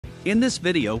In this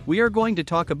video, we are going to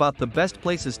talk about the best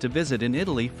places to visit in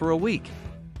Italy for a week.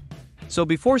 So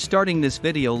before starting this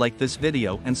video, like this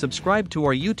video and subscribe to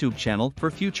our YouTube channel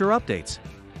for future updates.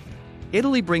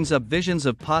 Italy brings up visions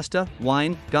of pasta,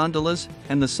 wine, gondolas,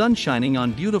 and the sun shining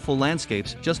on beautiful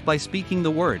landscapes just by speaking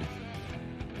the word.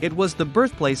 It was the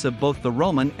birthplace of both the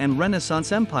Roman and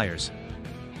Renaissance empires.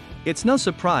 It's no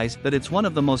surprise that it's one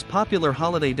of the most popular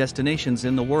holiday destinations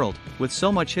in the world, with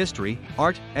so much history,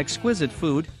 art, exquisite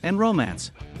food, and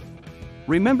romance.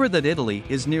 Remember that Italy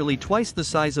is nearly twice the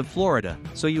size of Florida,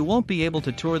 so you won't be able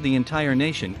to tour the entire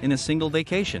nation in a single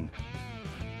vacation.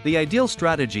 The ideal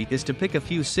strategy is to pick a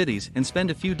few cities and spend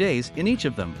a few days in each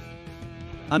of them.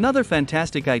 Another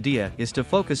fantastic idea is to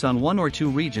focus on one or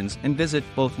two regions and visit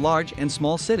both large and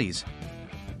small cities.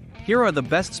 Here are the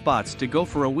best spots to go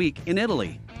for a week in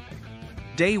Italy.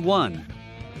 Day 1.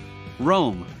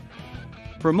 Rome.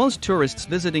 For most tourists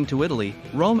visiting to Italy,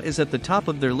 Rome is at the top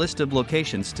of their list of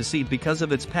locations to see because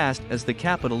of its past as the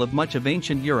capital of much of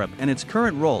ancient Europe and its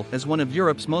current role as one of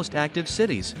Europe's most active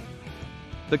cities.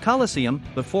 The Colosseum,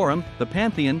 the Forum, the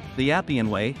Pantheon, the Appian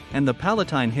Way, and the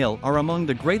Palatine Hill are among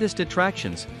the greatest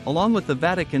attractions, along with the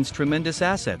Vatican's tremendous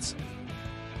assets.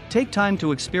 Take time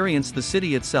to experience the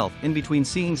city itself in between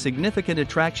seeing significant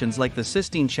attractions like the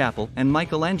Sistine Chapel and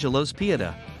Michelangelo's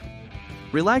Pieta.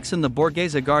 Relax in the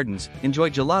Borghese Gardens, enjoy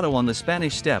gelato on the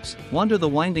Spanish Steps, wander the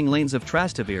winding lanes of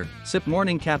Trastevere, sip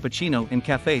morning cappuccino in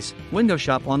cafes, window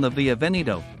shop on the Via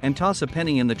Veneto, and toss a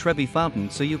penny in the Trevi Fountain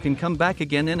so you can come back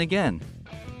again and again.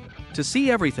 To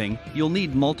see everything, you'll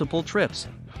need multiple trips.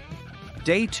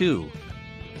 Day 2.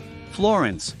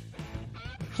 Florence.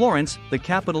 Florence, the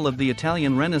capital of the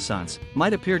Italian Renaissance,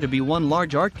 might appear to be one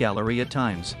large art gallery at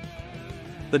times.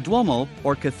 The Duomo,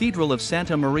 or Cathedral of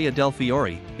Santa Maria del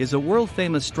Fiore, is a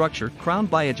world-famous structure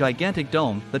crowned by a gigantic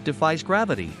dome that defies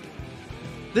gravity.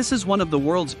 This is one of the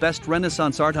world's best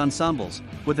Renaissance art ensembles,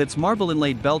 with its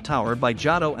marble-inlaid bell tower by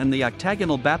Giotto and the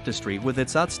octagonal baptistry with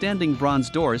its outstanding bronze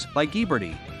doors by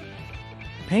Ghiberti.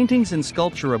 Paintings and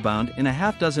sculpture abound in a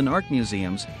half-dozen art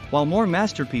museums, while more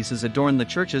masterpieces adorn the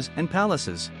churches and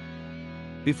palaces.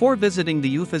 Before visiting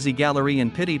the Uffizi Gallery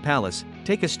and Pitti Palace,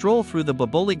 take a stroll through the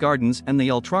Boboli Gardens and the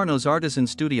Oltrarno's artisan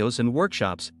studios and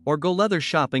workshops, or go leather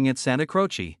shopping at Santa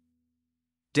Croce.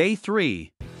 Day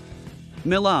 3.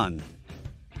 Milan.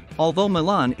 Although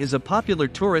Milan is a popular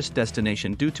tourist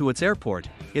destination due to its airport,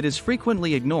 it is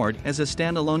frequently ignored as a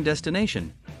standalone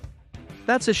destination.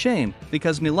 That's a shame,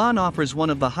 because Milan offers one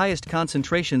of the highest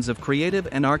concentrations of creative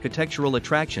and architectural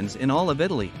attractions in all of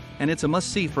Italy, and it's a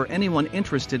must-see for anyone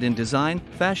interested in design,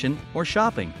 fashion, or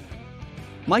shopping.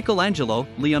 Michelangelo,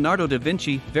 Leonardo da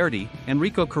Vinci, Verdi,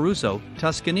 Enrico Caruso,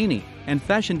 Toscanini, and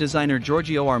fashion designer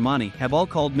Giorgio Armani have all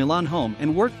called Milan home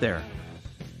and worked there.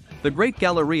 The Great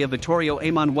Galleria Vittorio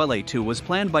Emanuele II was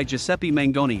planned by Giuseppe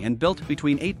Mangoni and built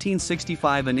between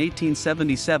 1865 and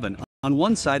 1877 on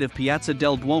one side of Piazza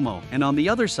del Duomo and on the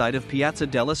other side of Piazza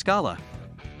della Scala.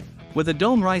 With a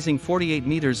dome rising 48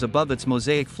 meters above its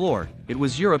mosaic floor, it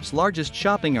was Europe's largest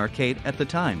shopping arcade at the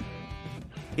time.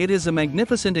 It is a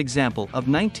magnificent example of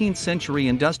 19th-century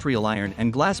industrial iron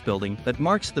and glass building that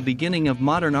marks the beginning of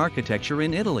modern architecture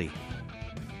in Italy.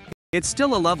 It's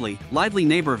still a lovely, lively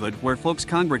neighborhood where folks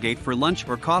congregate for lunch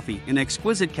or coffee in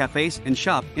exquisite cafes and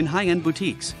shop in high-end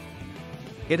boutiques.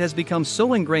 It has become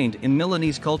so ingrained in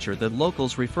Milanese culture that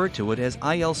locals refer to it as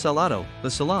Il Salato,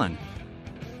 the salon.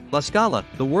 La Scala,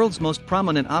 the world's most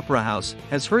prominent opera house,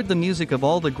 has heard the music of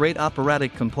all the great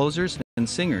operatic composers and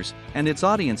singers, and its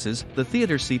audiences, the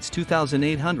theater seats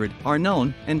 2,800, are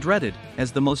known and dreaded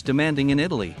as the most demanding in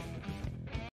Italy.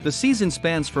 The season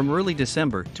spans from early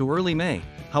December to early May,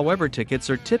 however tickets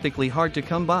are typically hard to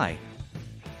come by.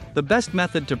 The best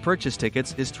method to purchase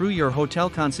tickets is through your hotel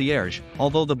concierge,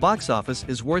 although the box office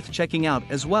is worth checking out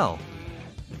as well.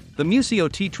 The Museo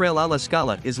Teatrale alla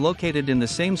Scala is located in the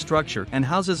same structure and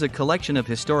houses a collection of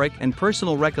historic and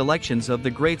personal recollections of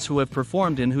the greats who have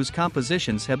performed and whose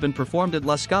compositions have been performed at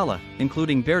La Scala,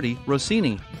 including Verdi,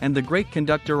 Rossini, and the great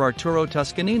conductor Arturo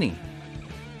Toscanini.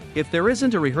 If there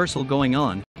isn't a rehearsal going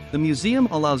on, the museum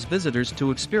allows visitors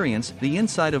to experience the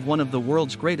inside of one of the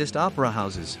world's greatest opera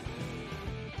houses.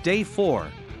 Day 4.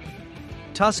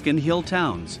 Tuscan Hill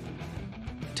Towns.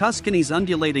 Tuscany's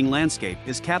undulating landscape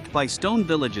is capped by stone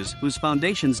villages whose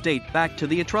foundations date back to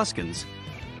the Etruscans.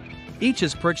 Each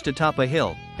is perched atop a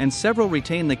hill, and several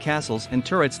retain the castles and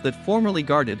turrets that formerly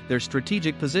guarded their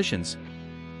strategic positions.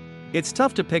 It's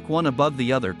tough to pick one above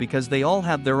the other because they all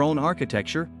have their own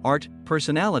architecture, art,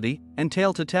 personality, and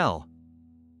tale to tell.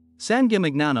 San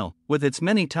Gimignano, with its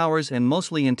many towers and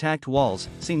mostly intact walls,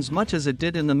 seems much as it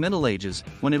did in the Middle Ages,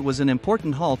 when it was an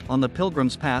important halt on the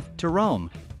pilgrim's path to Rome.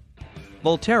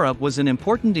 Volterra was an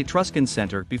important Etruscan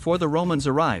center before the Romans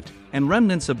arrived, and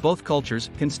remnants of both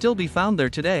cultures can still be found there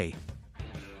today.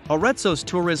 Arezzo's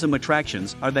tourism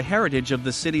attractions are the heritage of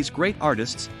the city's great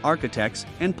artists, architects,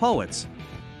 and poets.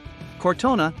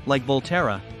 Cortona, like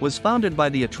Volterra, was founded by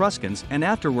the Etruscans and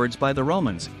afterwards by the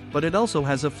Romans, but it also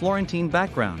has a Florentine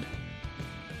background.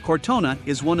 Cortona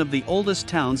is one of the oldest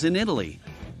towns in Italy.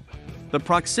 The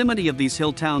proximity of these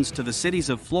hill towns to the cities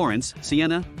of Florence,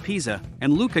 Siena, Pisa,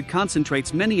 and Lucca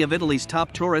concentrates many of Italy's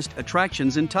top tourist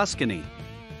attractions in Tuscany.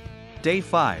 Day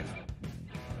 5.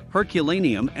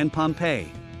 Herculaneum and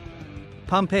Pompeii.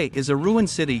 Pompeii is a ruined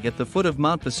city at the foot of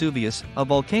Mount Vesuvius, a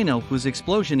volcano whose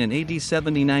explosion in AD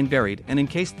 79 buried and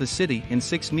encased the city in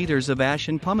 6 meters of ash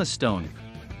and pumice stone.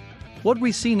 What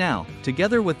we see now,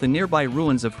 together with the nearby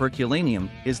ruins of Herculaneum,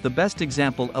 is the best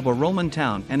example of a Roman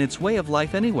town and its way of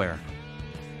life anywhere.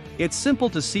 It's simple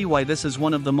to see why this is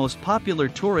one of the most popular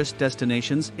tourist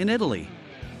destinations in Italy.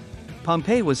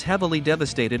 Pompeii was heavily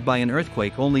devastated by an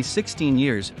earthquake only 16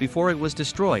 years before it was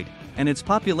destroyed, and its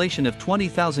population of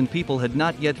 20,000 people had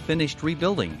not yet finished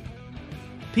rebuilding.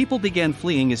 People began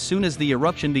fleeing as soon as the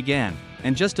eruption began,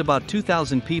 and just about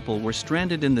 2,000 people were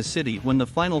stranded in the city when the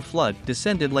final flood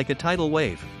descended like a tidal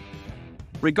wave.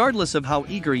 Regardless of how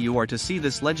eager you are to see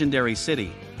this legendary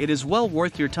city, it is well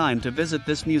worth your time to visit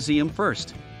this museum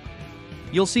first.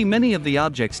 You'll see many of the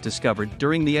objects discovered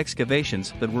during the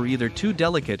excavations that were either too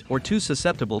delicate or too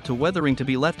susceptible to weathering to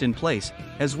be left in place,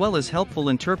 as well as helpful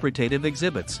interpretative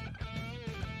exhibits.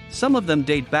 Some of them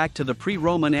date back to the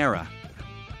pre-Roman era.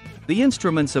 The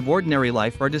instruments of ordinary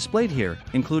life are displayed here,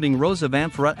 including rows of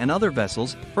amphora and other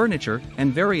vessels, furniture,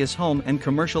 and various home and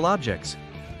commercial objects.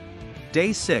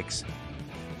 Day 6.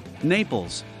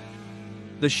 Naples.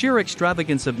 The sheer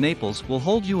extravagance of Naples will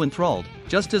hold you enthralled,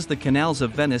 just as the canals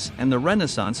of Venice and the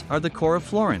Renaissance are the core of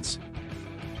Florence.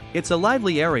 It's a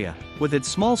lively area, with its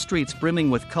small streets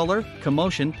brimming with color,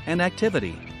 commotion, and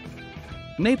activity.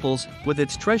 Naples, with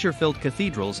its treasure-filled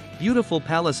cathedrals, beautiful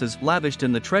palaces lavished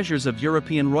in the treasures of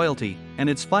European royalty, and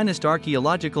its finest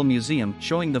archaeological museum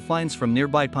showing the finds from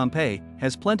nearby Pompeii,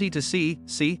 has plenty to see,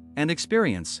 and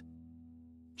experience.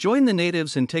 Join the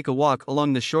natives and take a walk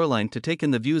along the shoreline to take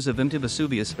in the views of Mount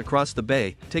Vesuvius across the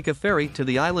bay, take a ferry to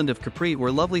the island of Capri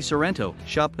or lovely Sorrento,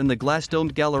 shop in the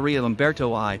glass-domed Galleria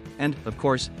Umberto I, and, of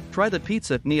course, try the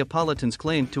pizza Neapolitans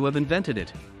claim to have invented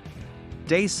it.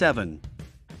 Day 7.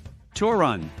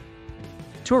 Turin.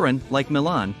 Turin, like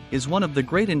Milan, is one of the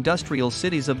great industrial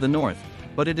cities of the north,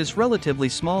 but it is relatively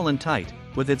small and tight,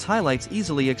 with its highlights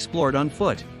easily explored on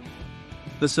foot.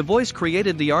 The Savoys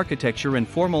created the architecture and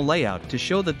formal layout to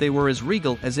show that they were as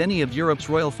regal as any of Europe's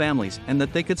royal families and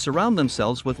that they could surround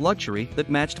themselves with luxury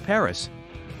that matched Paris.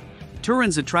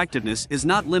 Turin's attractiveness is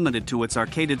not limited to its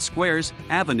arcaded squares,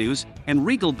 avenues, and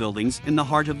regal buildings in the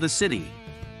heart of the city.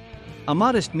 A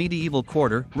modest medieval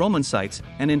quarter, Roman sites,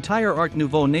 and entire Art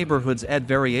Nouveau neighborhoods add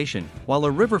variation, while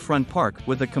a riverfront park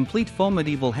with a complete faux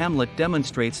medieval hamlet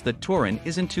demonstrates that Turin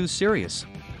isn't too serious.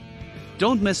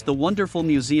 Don't miss the wonderful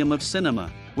Museum of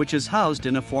Cinema, which is housed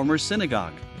in a former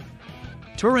synagogue.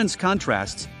 Turin's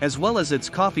contrasts, as well as its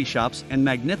coffee shops and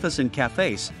magnificent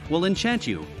cafes, will enchant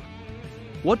you.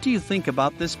 What do you think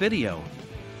about this video?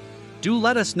 Do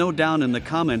let us know down in the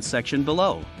comments section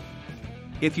below.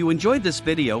 If you enjoyed this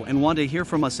video and want to hear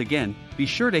from us again, be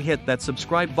sure to hit that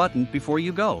subscribe button before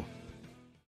you go.